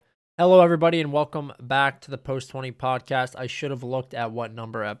Hello, everybody, and welcome back to the Post 20 podcast. I should have looked at what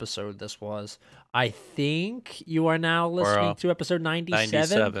number episode this was. I think you are now Or listening to episode 97.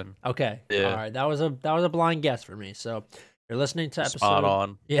 97. Okay. All Yeah, right. That was a blind guess for me. So you're listening to spot episode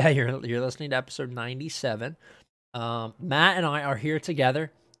on. yeah, you're listening to episode 97. Matt and I are here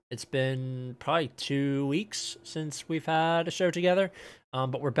together. It's been probably 2 weeks since we've had a show together.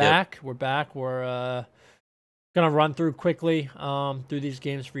 But we're Yep. back. We're gonna run through quickly through these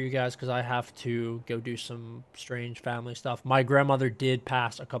games for you guys because I have to go do some strange family stuff. My grandmother did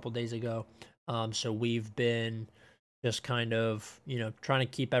pass a couple days ago, so we've been just kind of trying to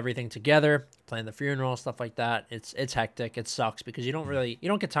keep everything together, plan the funeral, stuff like that. It's hectic. It sucks because you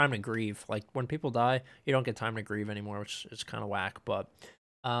don't get time to grieve. Like when people die, you don't get time to grieve anymore, which is kind of whack. But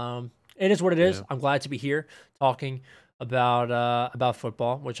it is what it is. Yeah. I'm glad to be here talking about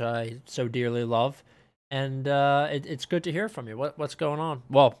football, which I so dearly love. And it's good to hear from you. What's going on?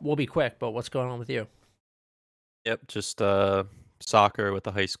 Well, we'll be quick, but what's going on with you? Yep. Just soccer with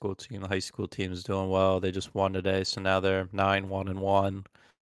the high school team. The high school team is doing well. They just won today, so now they're 9-1-1.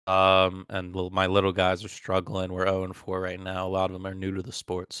 And my little guys are struggling. We're 0-4 right now. A lot of them are new to the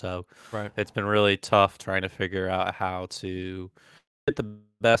sport, so Right. it's been really tough trying to figure out how to get the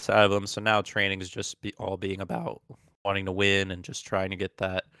best out of them. So now training is just all being about wanting to win and just trying to get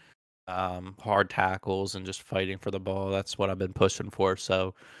that hard tackles and just fighting for the ball. That's what I've been pushing for.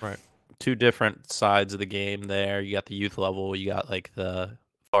 So Right. two different sides of the game there. You got the youth level, you got like the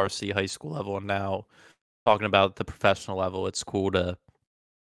varsity high school level, and now talking about the professional level. It's cool to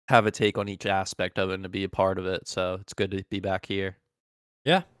have a take on each aspect of it and to be a part of it. So it's good to be back here.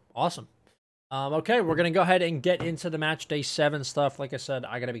 Yeah. Awesome. Okay, we're gonna go ahead and get into the match day 7 stuff. Like I said,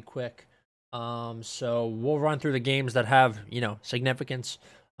 I gotta be quick. So we'll run through the games that have significance.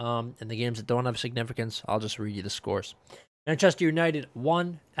 And the games that don't have significance, I'll just read you the scores. Manchester United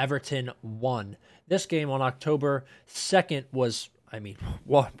 1, Everton 1. This game on October 2nd was, I mean,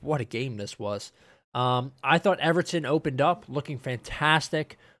 what a game this was. I thought Everton opened up looking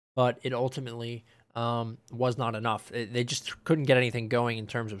fantastic, but it ultimately was not enough. They just couldn't get anything going in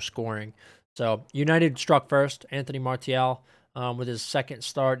terms of scoring. So United struck first. Anthony Martial with his second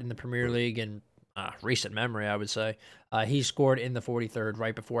start in the Premier League in recent memory, I would say. He scored in the 43rd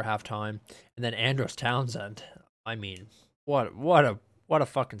right before halftime, and then Andros Townsend. I mean, what a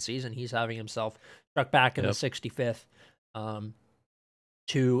fucking season he's having himself. Struck back in the Yep. 65th.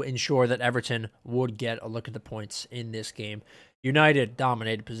 To ensure that Everton would get a look at the points in this game. United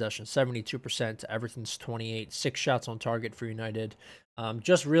dominated possession, 72% to Everton's 28. 6 shots on target for United.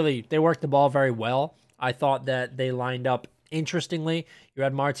 Just really, they worked the ball very well. I thought that they lined up interestingly. You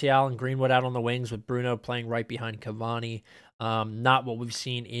had Martial and Greenwood out on the wings with Bruno playing right behind Cavani. Not what we've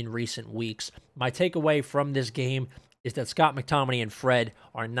seen in recent weeks. My takeaway from this game is that Scott McTominay and Fred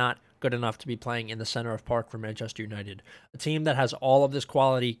are not good enough to be playing in the center of park for Manchester United. A team that has all of this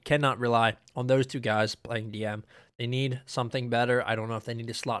quality cannot rely on those two guys playing DM. They need something better. I don't know if they need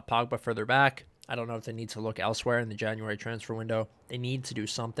to slot Pogba further back. I don't know if they need to look elsewhere in the January transfer window. They need to do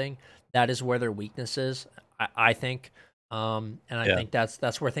something. That is where their weakness is, I think. And I Yeah. think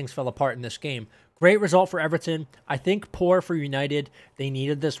that's where things fell apart in this game. Great result for Everton. I think poor for United. They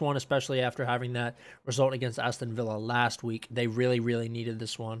needed this one, especially after having that result against Aston Villa last week. They really, really needed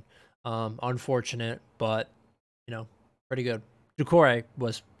this one. Unfortunate, but pretty good. Ducore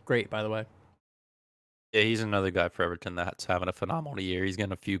was great, by the way. Yeah, he's another guy for Everton that's having a phenomenal year. He's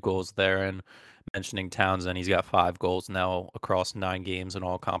getting a few goals there, and mentioning Townsend, he's got 5 goals now across 9 games in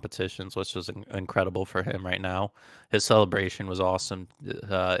all competitions, which is incredible for him right now. His celebration was awesome,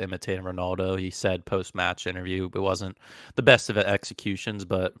 imitating Ronaldo. He said post-match interview it wasn't the best of executions,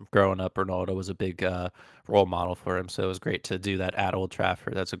 but growing up, Ronaldo was a big role model for him. So it was great to do that at Old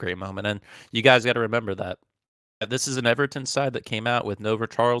Trafford. That's a great moment, and you guys got to remember that this is an Everton side that came out with no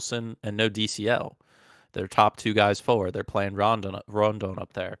Richarlison and no DCL. Their top 2 guys forward. They're playing Rondon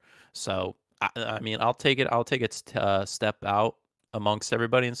up there. So I mean, I'll take it. I'll take it step out amongst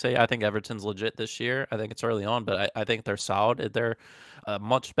everybody and say I think Everton's legit this year. I think it's early on, but I think they're solid. They're a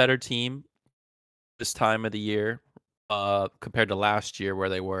much better team this time of the year compared to last year where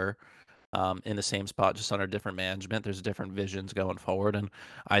they were in the same spot, just under different management. There's different visions going forward, and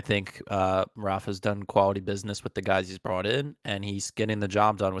I think Rafa's done quality business with the guys he's brought in, and he's getting the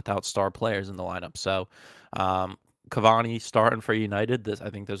job done without star players in the lineup. So, Cavani starting for United. I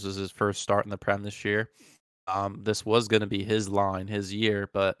think this is his first start in the Prem this year. This was going to be his line, his year,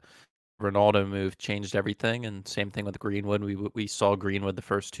 but Ronaldo move changed everything, and same thing with Greenwood. We saw Greenwood the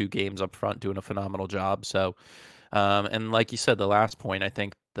first 2 games up front doing a phenomenal job. So and like you said, the last point, I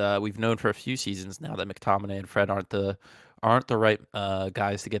think we've known for a few seasons now that McTominay and Fred aren't the right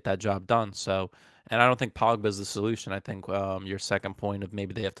guys to get that job done. So, and I don't think Pogba is the solution. I think your second point of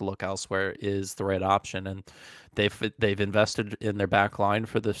maybe they have to look elsewhere is the right option, and they've invested in their back line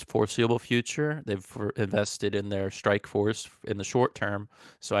for the foreseeable future. Invested in their strike force in the short term.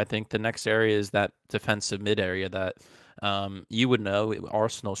 So I think the next area is that defensive mid area that you would know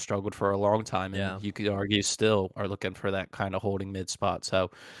Arsenal struggled for a long time, and Yeah. you could argue still are looking for that kind of holding mid spot.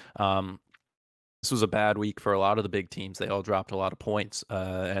 So um, this was a bad week for a lot of the big teams. They all dropped a lot of points,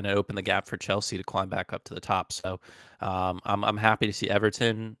 and it opened the gap for Chelsea to climb back up to the top. So I'm happy to see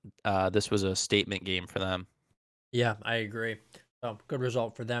Everton. This was a statement game for them. Yeah, I agree. So good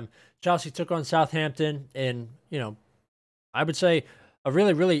result for them. Chelsea took on Southampton in, I would say a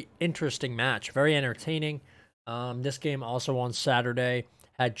really, really interesting match. Very entertaining. This game also on Saturday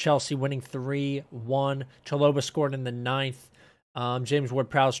had Chelsea winning 3-1. Chalobah scored in the ninth. James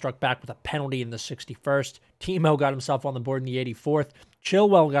Ward-Prowse struck back with a penalty in the 61st. Timo got himself on the board in the 84th.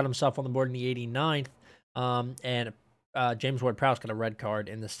 Chilwell got himself on the board in the 89th. And James Ward-Prowse got a red card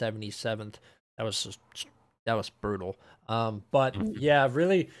in the 77th. That was brutal. But Mhm. yeah,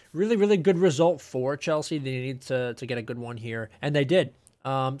 really, really, really good result for Chelsea. They need to get a good one here, and they did.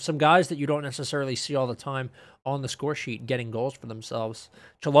 Some guys that you don't necessarily see all the time on the score sheet getting goals for themselves.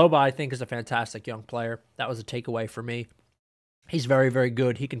 Chaloba, I think, is a fantastic young player. That was a takeaway for me. He's very, very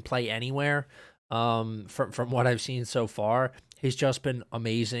good. He can play anywhere. From what I've seen so far, he's just been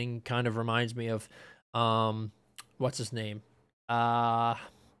amazing. Kind of reminds me of, what's his name? Uh,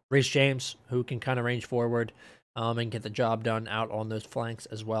 Reece James, who can kind of range forward, and get the job done out on those flanks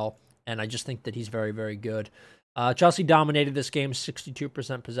as well. And I just think that he's very, very good. Chelsea dominated this game,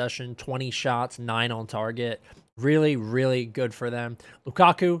 62% possession, 20 shots, 9 on target. Really, really good for them.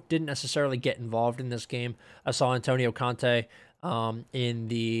 Lukaku didn't necessarily get involved in this game. I saw Antonio Conte in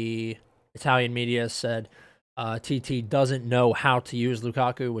the Italian media said TT doesn't know how to use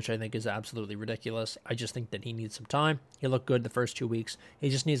Lukaku, which I think is absolutely ridiculous. I just think that he needs some time. He looked good the first 2 weeks. He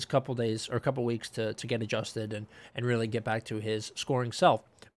just needs a couple days or a couple weeks to get adjusted and really get back to his scoring self.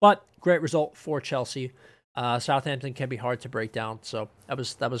 But great result for Chelsea. Southampton can be hard to break down, so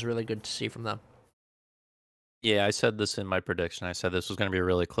that was really good to see from them. Yeah, I said this in my prediction. I said this was going to be a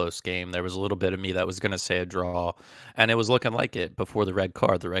really close game. There was a little bit of me that was going to say a draw, and it was looking like it before the red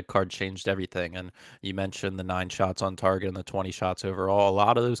card. The red card changed everything. And you mentioned the 9 shots on target and the 20 shots overall. A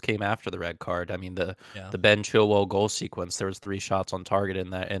lot of those came after the red card. I mean, the Yeah. the Ben Chilwell goal sequence. There was 3 shots on target in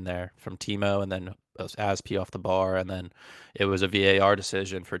there from Timo, and then Aspi off the bar, and then it was a VAR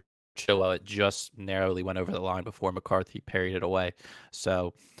decision for Chilwell. It just narrowly went over the line before McCarthy parried it away.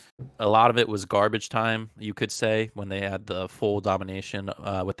 So a lot of it was garbage time, you could say, when they had the full domination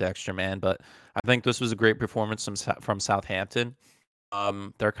with the extra man. But I think this was a great performance from Southampton.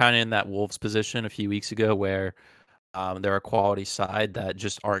 They're kind of in that Wolves position a few weeks ago where they're a quality side that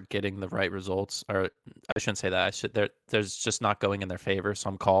just aren't getting the right results. Or I shouldn't say that. There's just not going in their favor.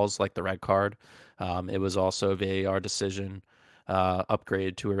 Some calls, like the red card, it was also a VAR decision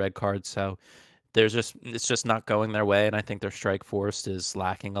upgraded to a red card. So it's just not going their way, and I think their strike force is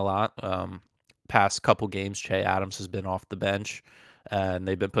lacking a lot. Past couple games, Che Adams has been off the bench, and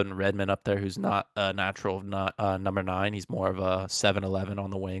they've been putting Redmond up there, who's not a natural not number 9. He's more of a 7-11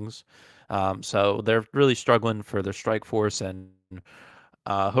 on the wings. So they're really struggling for their strike force, and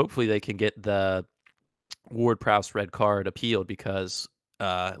hopefully they can get the Ward-Prowse red card appealed because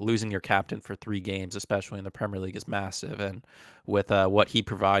losing your captain for 3 games, especially in the Premier League, is massive, and with what he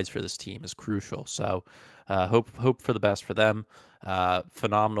provides for this team is crucial. So hope for the best for them.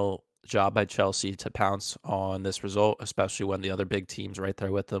 Phenomenal job by Chelsea to pounce on this result, especially when the other big teams right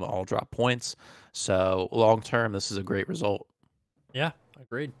there with them all drop points. So long term, this is a great result. Yeah,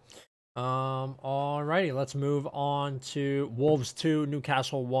 agreed. Alrighty, let's move on to Wolves 2,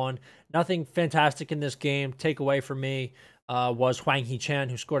 Newcastle 1. Nothing fantastic in this game. Takeaway for me was Hwang Hee-chan,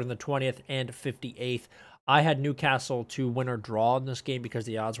 who scored in the 20th and 58th. I had Newcastle to win or draw in this game because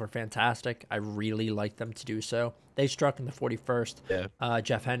the odds were fantastic. I really liked them to do so. They struck in the 41st, Yeah.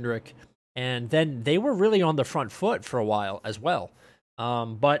 Jeff Hendrick, and then they were really on the front foot for a while as well.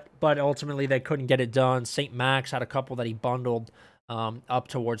 But ultimately they couldn't get it done. St. Max had a couple that he bundled up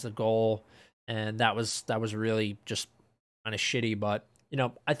towards the goal, and that was really just kind of shitty. But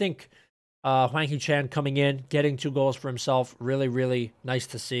I think Hwang Hee-chan coming in, getting 2 goals for himself, really, really nice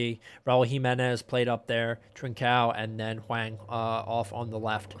to see. Raul Jimenez played up there, Trincao, and then Hwang off on the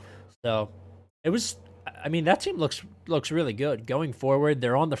left. So it was. I mean, that team looks really good going forward.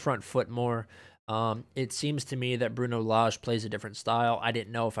 They're on the front foot more. It seems to me that Bruno Lage plays a different style. I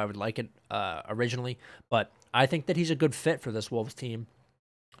didn't know if I would like it originally, but I think that he's a good fit for this Wolves team.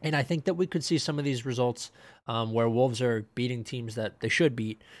 And I think that we could see some of these results where Wolves are beating teams that they should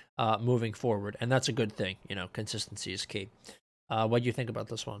beat moving forward. And that's a good thing. Consistency is key. What do you think about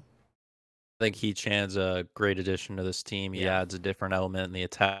this one? I think Hee-Chan's a great addition to this team. He Yeah. adds a different element in the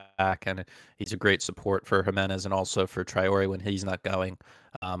attack, and he's a great support for Jimenez and also for Traore when he's not going.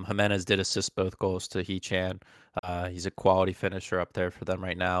 Jimenez did assist both goals to Hee-Chan. He's a quality finisher up there for them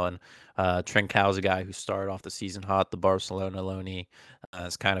right now. And Trincão's a guy who started off the season hot. The Barcelona loanee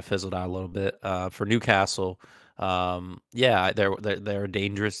has kind of fizzled out a little bit. For Newcastle, yeah, they're a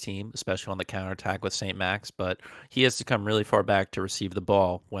dangerous team, especially on the counterattack with St. Max, but he has to come really far back to receive the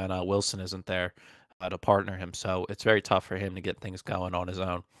ball when Wilson isn't there to partner him. So it's very tough for him to get things going on his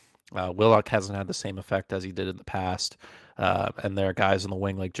own. Willock hasn't had the same effect as he did in the past, and there are guys on the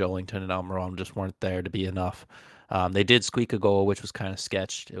wing like Joelinton and Almiron just weren't there to be enough. They did squeak a goal, which was kind of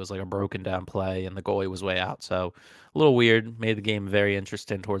sketched. It was like a broken down play, and the goalie was way out. So a little weird. Made the game very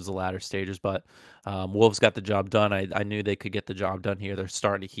interesting towards the latter stages, but Wolves got the job done. I knew they could get the job done here. They're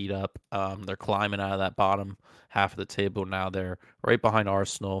starting to heat up. They're climbing out of that bottom half of the table now. They're right behind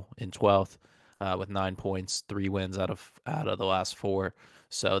Arsenal in 12th with 9 points, 3 wins out of the last 4.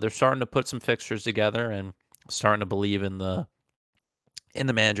 So they're starting to put some fixtures together and starting to believe in the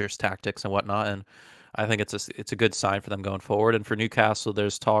manager's tactics and whatnot. And I think it's a good sign for them going forward. And for Newcastle,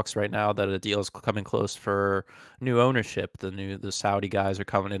 there's talks right now that a deal is coming close for new ownership. The Saudi guys are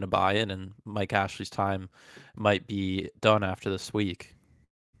coming in to buy in, and Mike Ashley's time might be done after this week.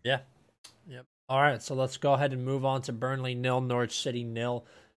 Yeah. Yep. All right. So let's go ahead and move on to Burnley 0, Norwich City 0.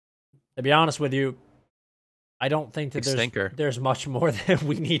 To be honest with you, I don't think that there's much more that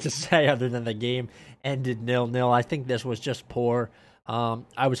we need to say other than the game ended 0-0. I think this was just poor.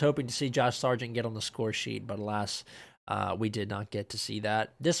 I was hoping to see Josh Sargent get on the score sheet, but alas, we did not get to see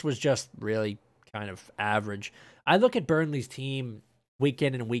that. This was just really kind of average. I look at Burnley's team week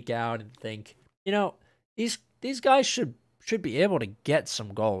in and week out and think, these guys should be able to get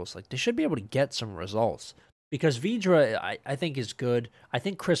some goals. Like, they should be able to get some results. Because Vidra, I think, is good. I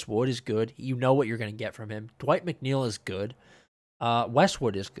think Chris Wood is good. You know what you're going to get from him. Dwight McNeil is good.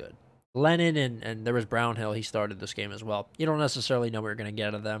 Westwood is good. Lennon and there was Brownhill. He started this game as well. You don't necessarily know what you're going to get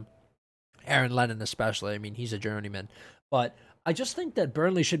out of them. Aaron Lennon especially. I mean, he's a journeyman. But I just think that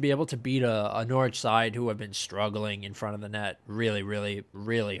Burnley should be able to beat a Norwich side who have been struggling in front of the net really, really,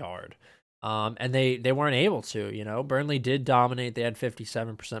 really hard. And they weren't able to. Burnley did dominate. They had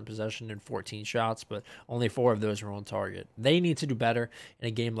 57% possession and 14 shots, but only 4 of those were on target. They need to do better in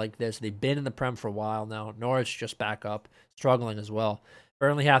a game like this. They've been in the Prem for a while now. Norwich just back up, struggling as well.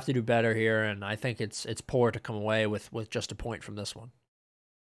 Burnley have to do better here, and I think it's poor to come away with just a point from this one.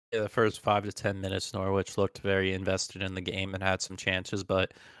 Yeah, the first 5 to 10 minutes, Norwich looked very invested in the game and had some chances,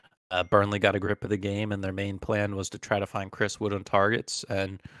 but Burnley got a grip of the game, and their main plan was to try to find Chris Wood on targets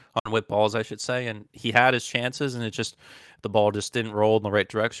and on whip balls, I should say. And he had his chances, and the ball just didn't roll in the right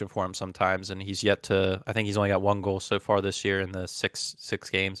direction for him sometimes. And he's yet to, I think he's only got 1 goal so far this year in the six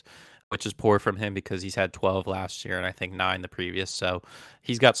games, which is poor from him because he's had 12 last year and I think 9 the previous. So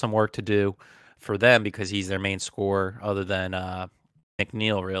he's got some work to do for them because he's their main scorer other than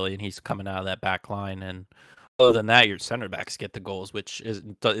McNeil, really, and he's coming out of that back line. And other than that, your center backs get the goals, which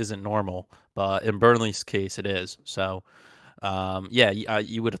isn't normal. But in Burnley's case, it is. So, yeah,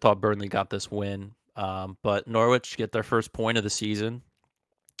 you would have thought Burnley got this win. But Norwich get their first point of the season.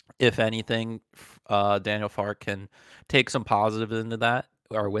 If anything, Daniel Farke can take some positive into that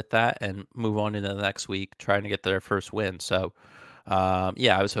or with that and move on into the next week, trying to get their first win. So,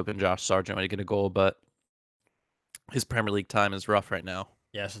 yeah, I was hoping Josh Sargent would get a goal, but his Premier League time is rough right now.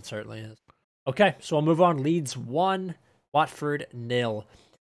 Yes, it certainly is. Okay, so we'll move on. Leeds 1, Watford 0.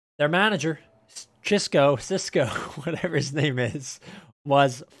 Their manager, Cisco, whatever his name is,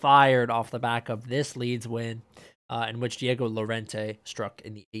 was fired off the back of this Leeds win, in which Diego Llorente struck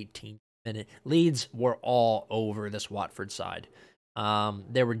in the 18th minute. Leeds were all over this Watford side.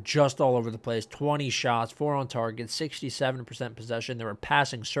 They were just all over the place. 20 shots, 4 on target, 67% possession. They were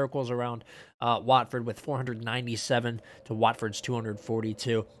passing circles around Watford with 497 to Watford's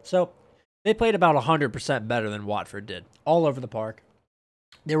 242. So they played about 100% better than Watford did. All over the park.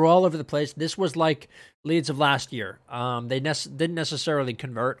 They were all over the place. This was like Leeds of last year. They didn't necessarily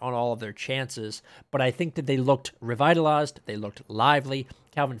convert on all of their chances, but I think that they looked revitalized. They looked lively.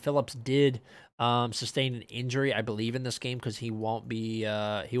 Calvin Phillips did sustain an injury, I believe, in this game because he won't be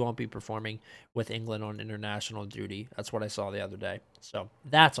performing with England on international duty. That's what I saw the other day. So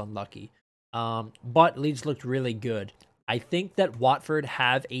that's unlucky. But Leeds looked really good. I think that Watford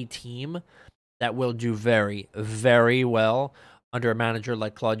have a team that will do very, very well under a manager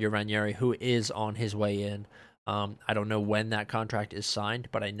like Claudio Ranieri, who is on his way in. I don't know when that contract is signed,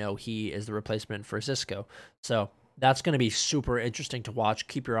 but I know he is the replacement for Xisco. So that's going to be super interesting to watch.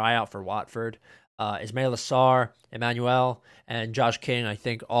 Keep your eye out for Watford. Ismail Assar, Emmanuel, and Josh King, I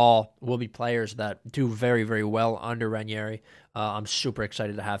think all will be players that do very, very well under Ranieri. I'm super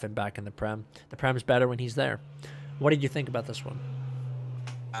excited to have him back in the Prem. The Prem's better when he's there. What did you think about this one?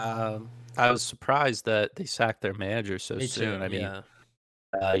 I was surprised that they sacked their manager so Me soon. too. I mean,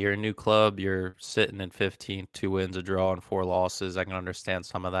 Yeah. you're a new club. You're sitting in 15th, 2 wins, a draw, and 4 losses. I can understand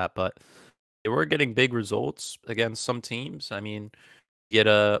some of that, but they were getting big results against some teams. I mean, get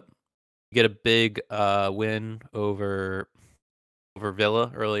a get a big win over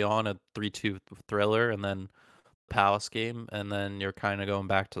Villa early on, a 3-2 thriller, and then Palace game, and then you're kind of going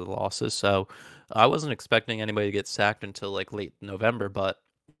back to the losses. So I wasn't expecting anybody to get sacked until like late November, but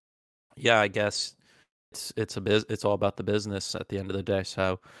yeah, I guess it's all about the business at the end of the day.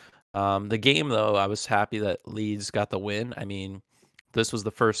 So the game though, I was happy that Leeds got the win. I mean, this was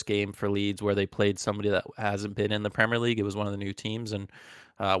the first game for Leeds where they played somebody that hasn't been in the Premier League. It was one of the new teams, and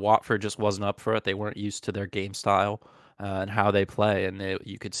Watford just wasn't up for it. They weren't used to their game style and how they play, and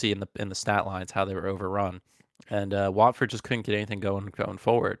you could see in the stat lines how they were overrun. And Watford just couldn't get anything going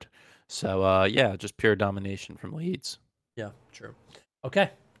forward. So yeah, just pure domination from Leeds. Yeah, true. Okay,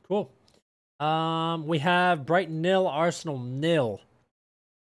 cool. We have Brighton nil, Arsenal nil.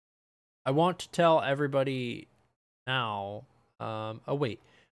 I want to tell everybody now. Oh wait,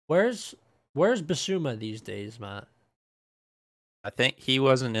 where's Basuma these days, Matt? I think he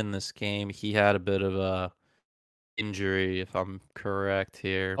wasn't in this game. He had a bit of a injury, if I'm correct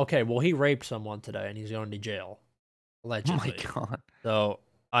here. Okay, well he raped someone today and he's going to jail, Oh my allegedly. god. So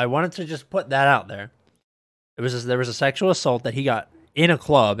I wanted to just put that out there. There was a sexual assault that he got in a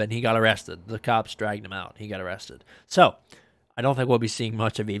club and he got arrested. The cops dragged him out. He got arrested. So I don't think we'll be seeing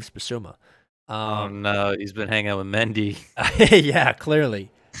much of Yves Basuma. Oh no, he's been hanging out with Mendy. Yeah, clearly.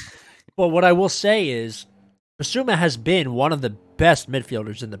 But what I will say is, Basuma has been one of the best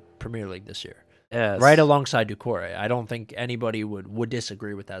midfielders in the Premier League this year, right Yes. alongside Doucouré. I don't think anybody would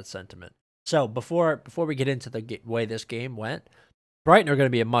disagree with that sentiment. So before we get into the way this game went, Brighton are going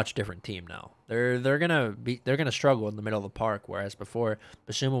to be a much different team now. They're gonna struggle in the middle of the park, whereas before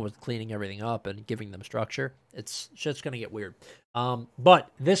Basuma was cleaning everything up and giving them structure. It's just gonna get weird. But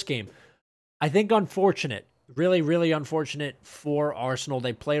this game, I think unfortunate, really, really unfortunate for Arsenal.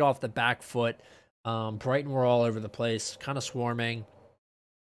 They played off the back foot. Brighton were all over the place, kind of swarming.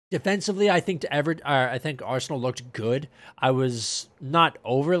 Defensively, I think I think Arsenal looked good. I was not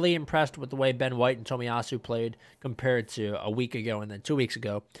overly impressed with the way Ben White and Tomiyasu played compared to a week ago and then 2 weeks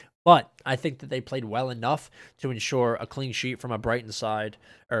ago. But I think that they played well enough to ensure a clean sheet from a Brighton side,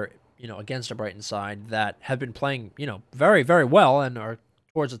 or against a Brighton side that have been playing very, very well and are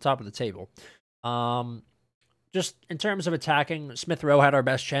towards the top of the table. Um, just in terms of attacking, Smith Rowe had our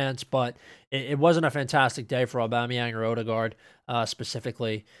best chance, but it wasn't a fantastic day for Aubameyang or Odegaard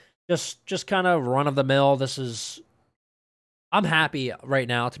specifically. Just kind of run of the mill. I'm happy right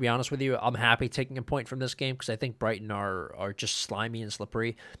now, to be honest with you. I'm happy taking a point from this game because I think Brighton are just slimy and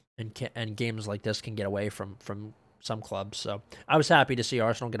slippery, and games like this can get away from some clubs. So I was happy to see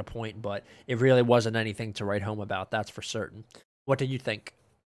Arsenal get a point, but it really wasn't anything to write home about. That's for certain. What did you think?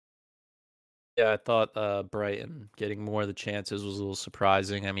 Yeah, I thought Brighton getting more of the chances was a little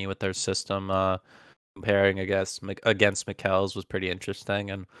surprising. I mean, with their system, comparing against Mikel's was pretty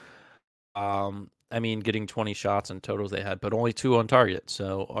interesting, and I mean, getting 20 shots in totals they had, but only 2 on target.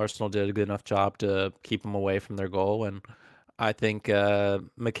 So Arsenal did a good enough job to keep them away from their goal, and I think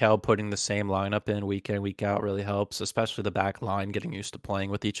Mikel putting the same lineup in week in week out really helps, especially the back line getting used to playing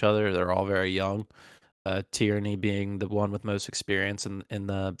with each other. They're all very young. Tierney being the one with most experience in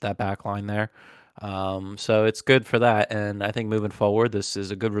that back line there. So it's good for that, and I think moving forward, this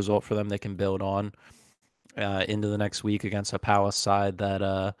is a good result for them. They can build on into the next week against a Palace side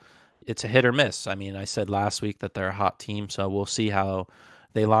that it's a hit or miss. I mean, I said last week that they're a hot team, so we'll see how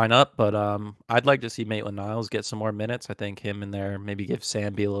they line up. But I'd like to see Maitland-Niles get some more minutes. I think him in there, maybe give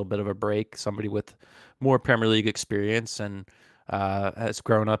Sambi a little bit of a break, somebody with more Premier League experience and has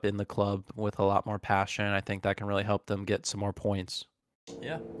grown up in the club with a lot more passion. I think that can really help them get some more points.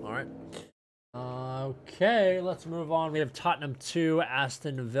 Yeah. All right. Okay, let's move on. We have Tottenham 2,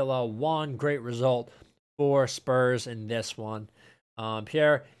 Aston Villa 1. Great result for Spurs in this one.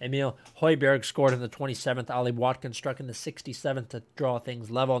 Pierre-Emile Højbjerg scored in the 27th. Ollie Watkins struck in the 67th to draw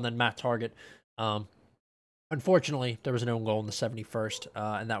things level, and then Matt Targett. Unfortunately, there was an own goal in the 71st,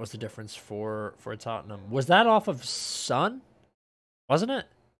 and that was the difference for Tottenham. Was that off of Son? Wasn't it?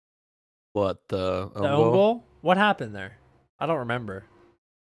 What, the The own own goal? goal? What happened there? I don't remember.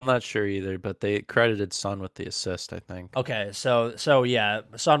 I'm not sure either, but they credited Son with the assist, I think. Okay, so yeah,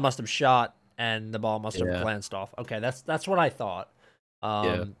 Son must have shot and the ball must have Yeah, glanced off. Okay, that's what I thought.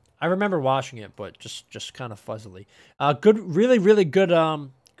 yeah, I remember watching it, but just kind of fuzzily. Good, really good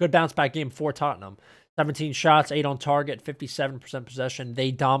good bounce back game for Tottenham. 17 shots, 8 on target, 57% possession.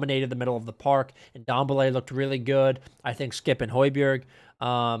 They dominated the middle of the park, and Dombele looked really good. I think Skip and Højbjerg,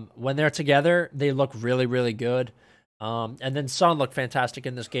 when they're together, they look really good. And then Son looked fantastic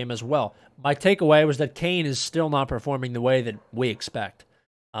in this game as well. My takeaway was that Kane is still not performing the way that we expect.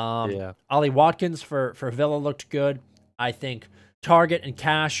 yeah. Ollie Watkins for Villa looked good. I think Target and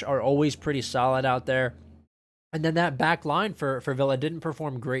Cash are always pretty solid out there. And then that back line for Villa didn't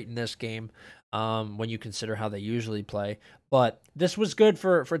perform great in this game when you consider how they usually play. But this was good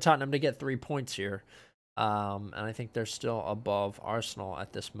for Tottenham to get 3 points here. And I think they're still above Arsenal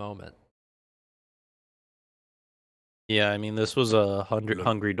at this moment. Yeah, I mean, this was a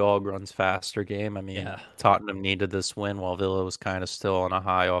hungry dog runs faster game. I mean, Yeah. Tottenham needed this win while Villa was kind of still on a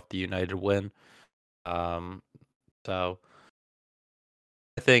high off the United win. Um, so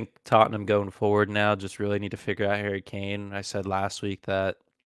I think Tottenham going forward now just really need to figure out Harry Kane. I said last week that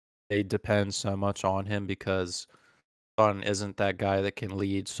they depend so much on him because Son isn't that guy that can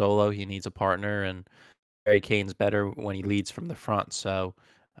lead solo. He needs a partner, and Harry Kane's better when he leads from the front. So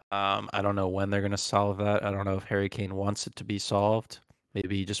I don't know when they're going to solve that. I don't know if Harry Kane wants it to be solved.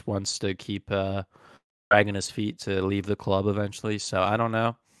 Maybe he just wants to keep dragging his feet to leave the club eventually. So I don't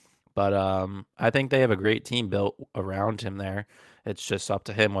know. But I think they have a great team built around him there. It's just up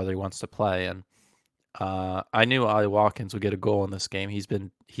to him whether he wants to play. And I knew Ollie Watkins would get a goal in this game. He's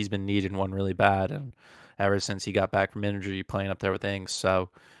been needing one really bad, and ever since he got back from injury, playing up there with Ings. So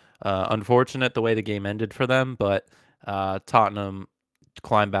unfortunate the way the game ended for them, but Tottenham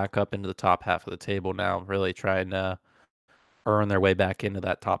climb back up into the top half of the table now, really trying to earn their way back into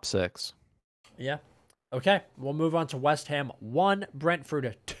that top six. Yeah. Okay, we'll move on to West Ham 1,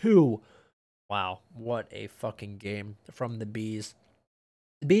 Brentford 2. Wow, what a fucking game from the Bees.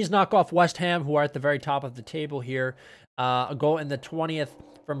 The Bees knock off West Ham, who are at the very top of the table here. A goal in the 20th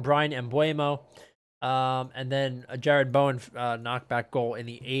from Brian Embuemo. And then a Jared Bowen knockback goal in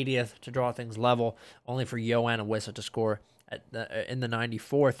the 80th to draw things level, only for Yoann Wissa to score in the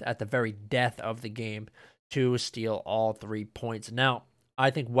 94th at the very death of the game to steal all 3 points. Now,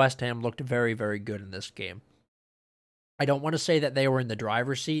 I think West Ham looked very good in this game. I don't want to say that they were in the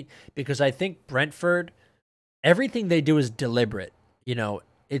driver's seat because I think Brentford, everything they do is deliberate. You know,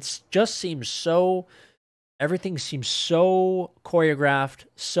 it's just seems so everything seems so choreographed,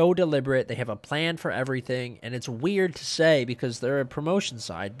 so deliberate. They have a plan for everything, and it's weird to say because they're a promotion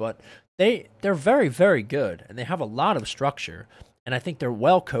side, but they're very good and they have a lot of structure, and I think they're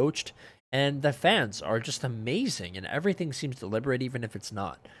well coached, and the fans are just amazing, and everything seems deliberate even if it's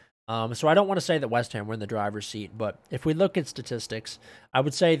not. So I don't want to say that West Ham were in the driver's seat, but if we look at statistics, I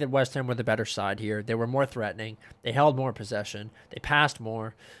would say that West Ham were the better side here. They were more threatening, they held more possession, they passed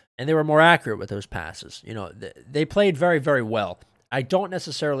more, and they were more accurate with those passes. You know, they played very well. I don't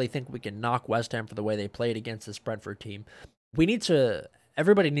necessarily think we can knock West Ham for the way they played against this Brentford team.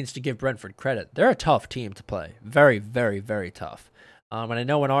 Everybody needs to give Brentford credit. They're a tough team to play. Very tough. And I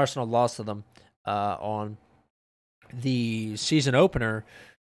know when Arsenal lost to them on the season opener,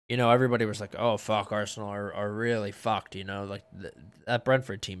 you know, everybody was like, "Oh fuck, Arsenal are really fucked." You know, like that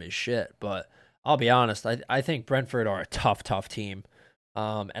Brentford team is shit. But I'll be honest, I think Brentford are a tough team,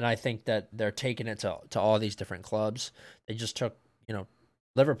 and I think that they're taking it to all these different clubs. They just took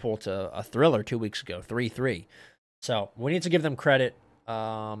Liverpool to a thriller 2 weeks ago, 3-3. So we need to give them credit.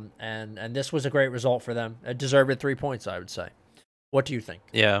 And this was a great result for them. It deserved 3 points, I would say. What do you think?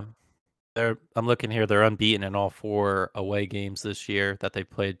 Yeah, I'm looking here. They're unbeaten in all 4 away games this year that they've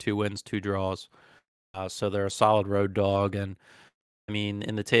played. 2 wins, 2 draws. So they're a solid road dog. And I mean,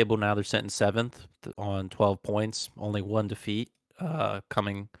 in the table now, they're sitting seventh on 12 points, only one defeat.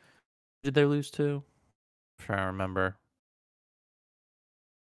 Coming, did they lose to? I'm trying to remember.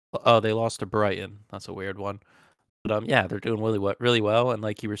 Oh, they lost to Brighton. That's a weird one. But yeah, they're doing really well. And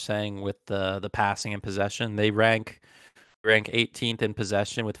like you were saying with the passing and possession, they rank 18th in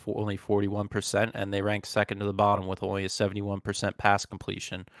possession with only 41%, and they rank second to the bottom with only a 71% pass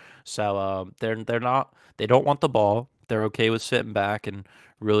completion. So they don't want the ball. They're okay with sitting back and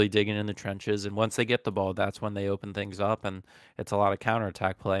really digging in the trenches. And once they get the ball, that's when they open things up, and it's a lot of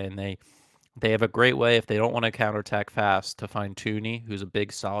counterattack play. And they have a great way if they don't want to counterattack fast to find Tooney, who's a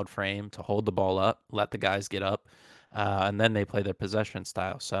big solid frame, to hold the ball up, let the guys get up, and then they play their possession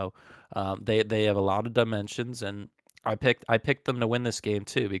style. So they have a lot of dimensions, and I picked them to win this game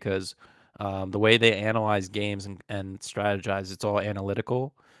too because the way they analyze games and strategize, it's all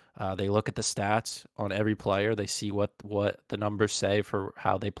analytical. They look at the stats on every player. They see what the numbers say for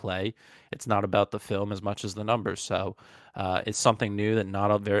how they play. It's not about the film as much as the numbers. So it's something new that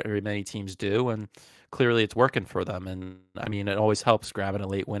not very many teams do, and clearly it's working for them. And I mean, it always helps grabbing a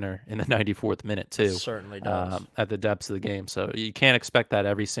late winner in the 94th minute too, Certainly does. at the depths of the game. So you can't expect that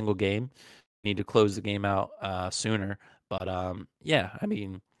every single game. You need to close the game out sooner. But yeah, I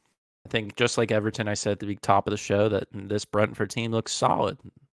mean, I think just like Everton, I said at the top of the show that this Brentford team looks solid.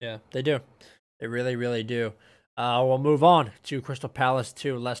 Yeah, they do. They really, really do. We'll move on to Crystal Palace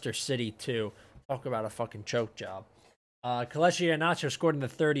 2, Leicester City 2. Talk about a fucking choke job. Kelechi Iheanacho scored in the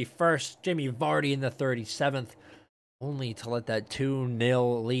 31st, Jamie Vardy in the 37th, only to let that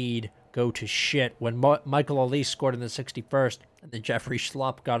 2-0 lead go to shit when Michael Olise scored in the 61st, and then Jeffrey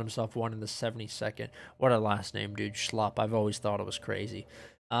Schlupp got himself one in the 72nd. What a last name, dude. Schlupp. I've always thought it was crazy.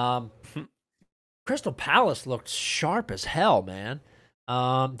 Crystal Palace looked sharp as hell, man.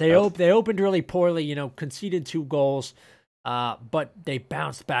 They opened really poorly, conceded 2 goals, but they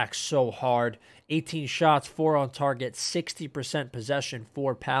bounced back so hard. 18 shots, 4 on target, 60% possession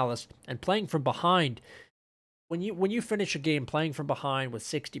for Palace, and playing from behind. When you finish a game playing from behind with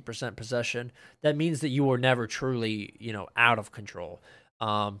 60% possession, that means that you were never truly, out of control.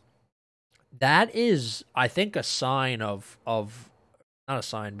 That is, I think, a sign of not a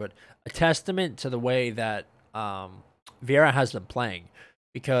sign, but a testament to the way that Vieira has been playing,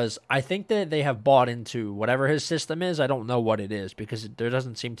 because I think that they have bought into whatever his system is. I don't know what it is because there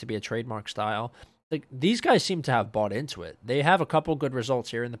doesn't seem to be a trademark style. Like, these guys seem to have bought into it. They have a couple good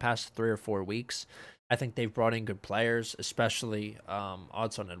results here in the past 3 or 4 weeks. I think they've brought in good players, especially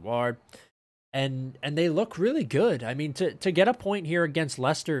Odsonne Edouard, and they look really good. I mean, to get a point here against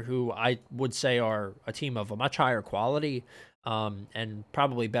Leicester, who I would say are a team of a much higher quality, and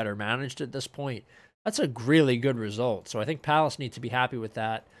probably better managed at this point, that's a really good result. So I think Palace need to be happy with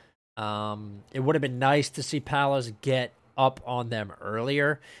that. It would have been nice to see Palace get up on them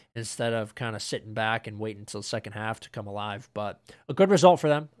earlier instead of kind of sitting back and waiting until the second half to come alive. But a good result for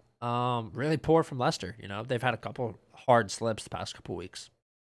them. Really poor from Leicester. They've had a couple hard slips the past couple weeks.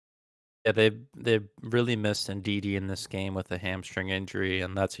 Yeah, they really missed Ndidi in this game with a hamstring injury,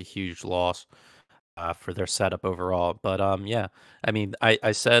 and that's a huge loss for their setup overall. But yeah, I mean,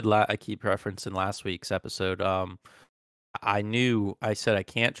 I said I keep referencing last week's episode. I said I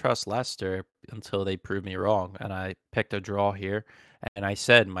can't trust Leicester until they prove me wrong, and I picked a draw here. And I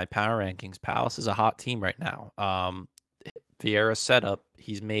said in my power rankings, Palace is a hot team right now. Vieira's setup,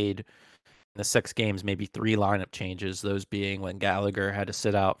 he's made in the 6 games maybe 3 lineup changes. Those being when Gallagher had to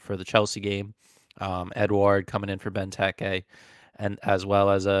sit out for the Chelsea game, Edouard coming in for Benteke, and as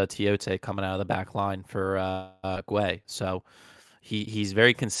well as Tiote coming out of the back line for Gueye. So he's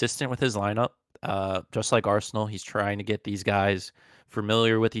very consistent with his lineup. Just like Arsenal, he's trying to get these guys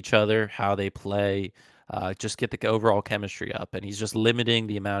familiar with each other, how they play, just get the overall chemistry up. And he's just limiting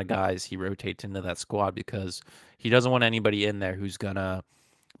the amount of guys he rotates into that squad because he doesn't want anybody in there who's going to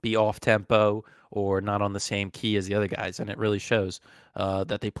be off tempo or not on the same key as the other guys. And it really shows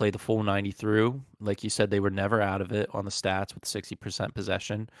that they play the full 90 through. Like you said, they were never out of it on the stats with 60%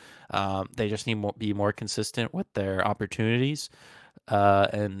 possession. They just need to be more consistent with their opportunities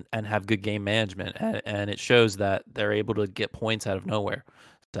and have good game management. And it shows that they're able to get points out of nowhere.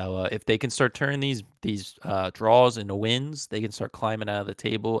 So if they can start turning these draws into wins, they can start climbing out of the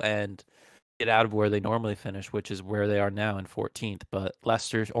table and get out of where they normally finish, which is where they are now in 14th. But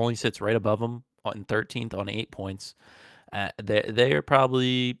Leicester only sits right above them in 13th on 8 points. They are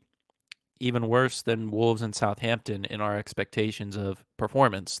probably even worse than Wolves and Southampton in our expectations of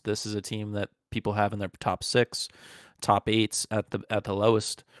performance. This is a team that people have in their top 6, top 8s at the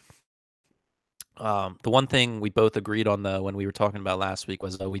lowest. The one thing we both agreed on, though, when we were talking about last week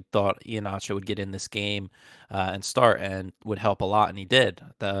was that we thought Iheanacho would get in this game and start and would help a lot, and he did.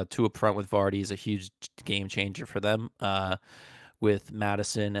 The 2 up front with Vardy is a huge game changer for them, with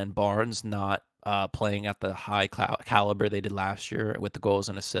Maddison and Barnes not playing at the high caliber they did last year with the goals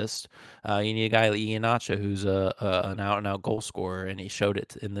and assists. You need a guy like Iheanacho who's an out-and-out goal scorer, and he showed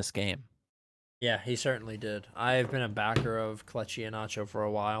it in this game. Yeah, he certainly did. I've been a backer of Kelechi Iheanacho for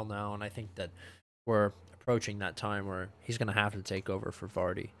a while now, and I think that we're approaching that time where he's going to have to take over for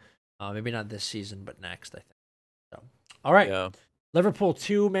Vardy. Maybe not this season, but next, I think. So, all right. Yeah. Liverpool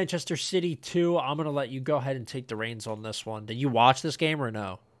 2, Manchester City 2. I'm going to let you go ahead and take the reins on this one. Did you watch this game or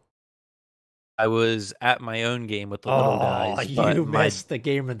no? I was at my own game with the little guys. You missed the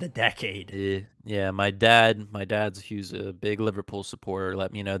game of the decade. Yeah, my dad's who's a big Liverpool supporter,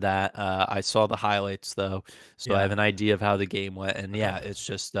 let me know that. I saw the highlights though, so I have an idea of how the game went. And yeah, it's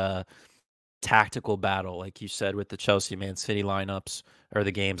just a tactical battle, like you said, with the Chelsea Man City lineups. or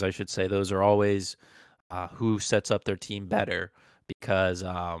the games, I should say, those are always who sets up their team better because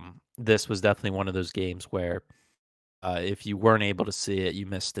this was definitely one of those games where if you weren't able to see it, you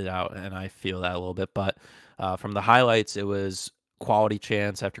missed it out, and I feel that a little bit. But from the highlights, it was quality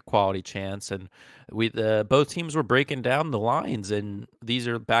chance after quality chance, and both teams were breaking down the lines, and these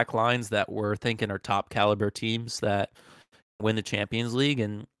are back lines that we're thinking are top caliber teams that win the Champions League,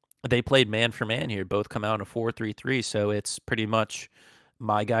 and they played man for man here. Both come out in a 4-3-3, so it's pretty much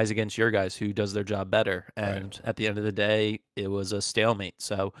my guys against your guys who does their job better. Right. And at the end of the day, it was a stalemate.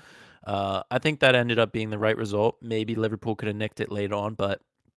 So I think that ended up being the right result. Maybe Liverpool could have nicked it late on, but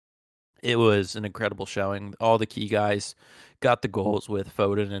it was an incredible showing. All the key guys got the goals with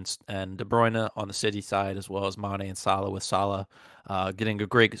Foden and De Bruyne on the City side, as well as Mane and Salah, with Salah getting a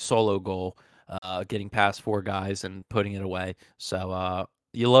great solo goal, getting past four guys and putting it away. So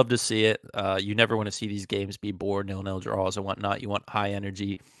you love to see it. You never want to see these games be bored, 0-0 draws and whatnot. You want high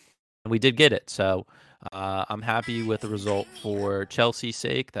energy, and we did get it. So I'm happy with the result for Chelsea's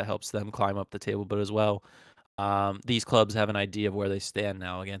sake. That helps them climb up the table, but as well, these clubs have an idea of where they stand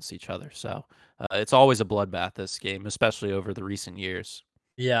now against each other. So it's always a bloodbath, this game, especially over the recent years.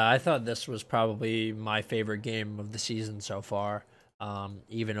 Yeah, I thought this was probably my favorite game of the season so far.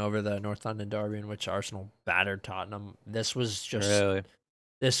 Even over the North London Derby in which Arsenal battered Tottenham. Really?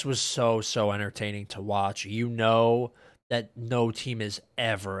 This was so entertaining to watch. You know that no team is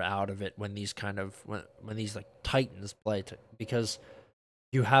ever out of it when these when these like titans play because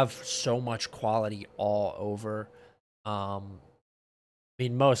you have so much quality all over. I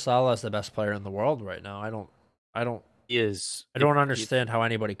mean, Mo Salah is the best player in the world right now. I don't, He is. I don't understand how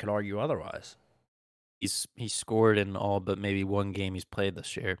anybody could argue otherwise. He scored in all but maybe one game he's played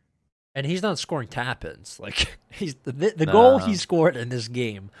this year. And he's not scoring tap-ins. Like he's the goal he Nah. scored in this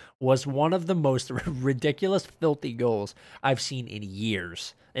game was one of the most ridiculous, filthy goals I've seen in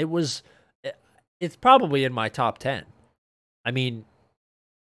years. It's probably in my top 10. I mean,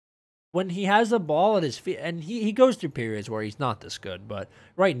 when he has the ball at his feet, and he goes through periods where he's not this good, but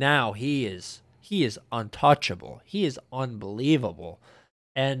right now he is untouchable. He is unbelievable,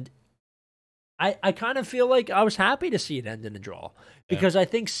 and I kind of feel like I was happy to see it end in a draw Yeah. because I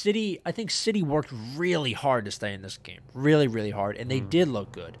think City worked really hard to stay in this game, really hard, and they Mm. did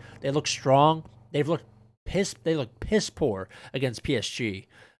look good. They look strong. They look piss poor against PSG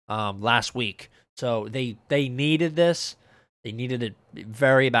last week. So they needed this. They needed it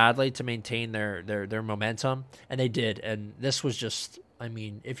very badly to maintain their momentum, and they did. And this was just, I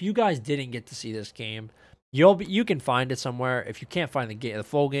mean, if you guys didn't get to see this game, you can find it somewhere. If you can't find the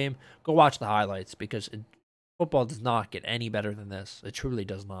full game, go watch the highlights because football does not get any better than this. It truly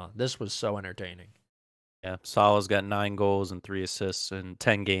does not. This was so entertaining. Yeah. Salah's got 9 goals and 3 assists in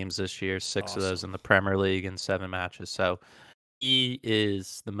 10 games this year, 6 of those Awesome. in the Premier League in 7 matches. So he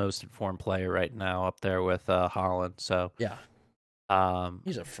is the most informed player right now, up there with Holland. So Yeah, um,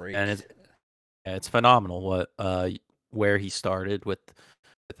 he's a and freak. it's phenomenal where he started with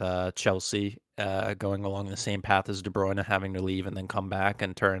Chelsea, going along the same path as De Bruyne, having to leave and then come back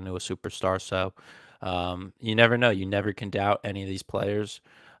and turn into a superstar. So you never know. You never can doubt any of these players.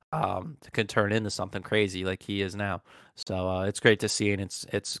 Could turn into something crazy like he is now. So it's great to see, and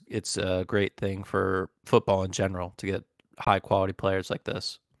it's a great thing for football in general to get high quality players like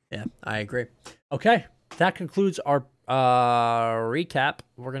this. Yeah, I agree. Okay, that concludes our recap.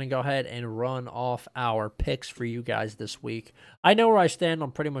 We're gonna go ahead and run off our picks for you guys this week. I know where I stand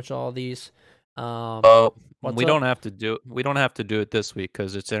on pretty much all of these. Oh, What's up? we don't have to do it this week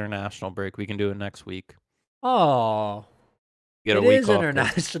because it's international break. We can do it next week. Oh, Get a it week is off because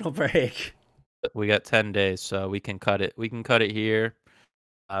international break. we got 10 days, so we can cut it. We can cut it here.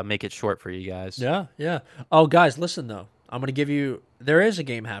 Make it short for you guys. Yeah. Oh, guys, listen though. I'm gonna give you. There is a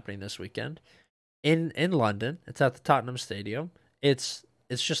game happening this weekend in London. It's at the Tottenham Stadium. It's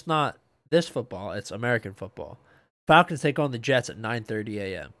just not this football. It's American football. Falcons take on the Jets at 9:30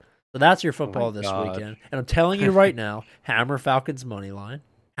 a.m. So that's your Oh my football this gosh. weekend. And I'm telling you right now, hammer Falcons money line,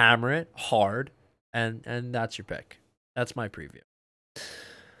 hammer it hard, and that's your pick. That's my preview.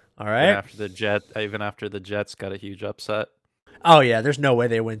 All right. Even after the Jets got a huge upset. Oh yeah, there's no way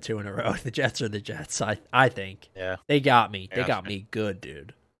they win two in a row. The Jets are the Jets. I think Yeah. they got me. They Yeah. got me good,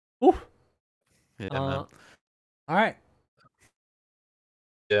 dude. Woo. Yeah, man. All right.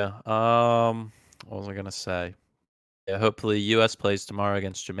 Yeah. What was I gonna say? Yeah, hopefully US plays tomorrow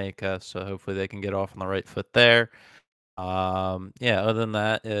against Jamaica, so hopefully they can get off on the right foot there. Yeah, other than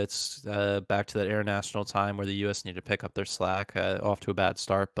that, it's back to that international time where the US need to pick up their slack. Off to a bad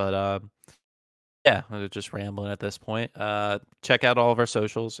start, but yeah, we're just rambling at this point. Check out all of our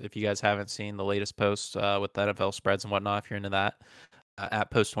socials if you guys haven't seen the latest posts with the NFL spreads and whatnot. If you're into that,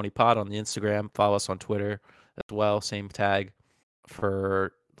 at Post20Pod on the Instagram. Follow us on Twitter as well. Same tag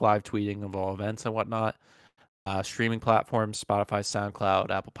for live tweeting of all events and whatnot. Streaming platforms: Spotify,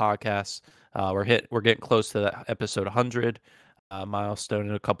 SoundCloud, Apple Podcasts. We're getting close to that episode 100 milestone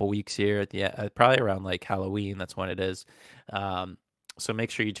in a couple weeks here at the probably around like Halloween. That's when it is. So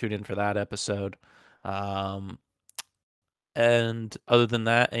make sure you tune in for that episode. And other than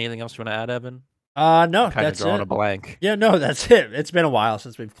that, anything else you want to add, Evan? No, I'm kind of that's drawing it. a blank. Yeah, no, that's it. It's been a while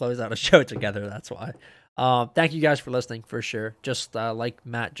since we've closed out a show together. That's why. Thank you guys for listening for sure. Just like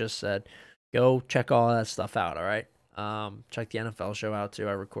Matt just said, go check all that stuff out. All right. Check the NFL show out too.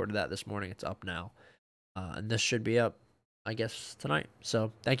 I recorded that this morning. It's up now. And this should be up, I guess, tonight.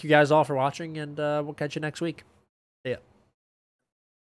 So thank you guys all for watching, and we'll catch you next week.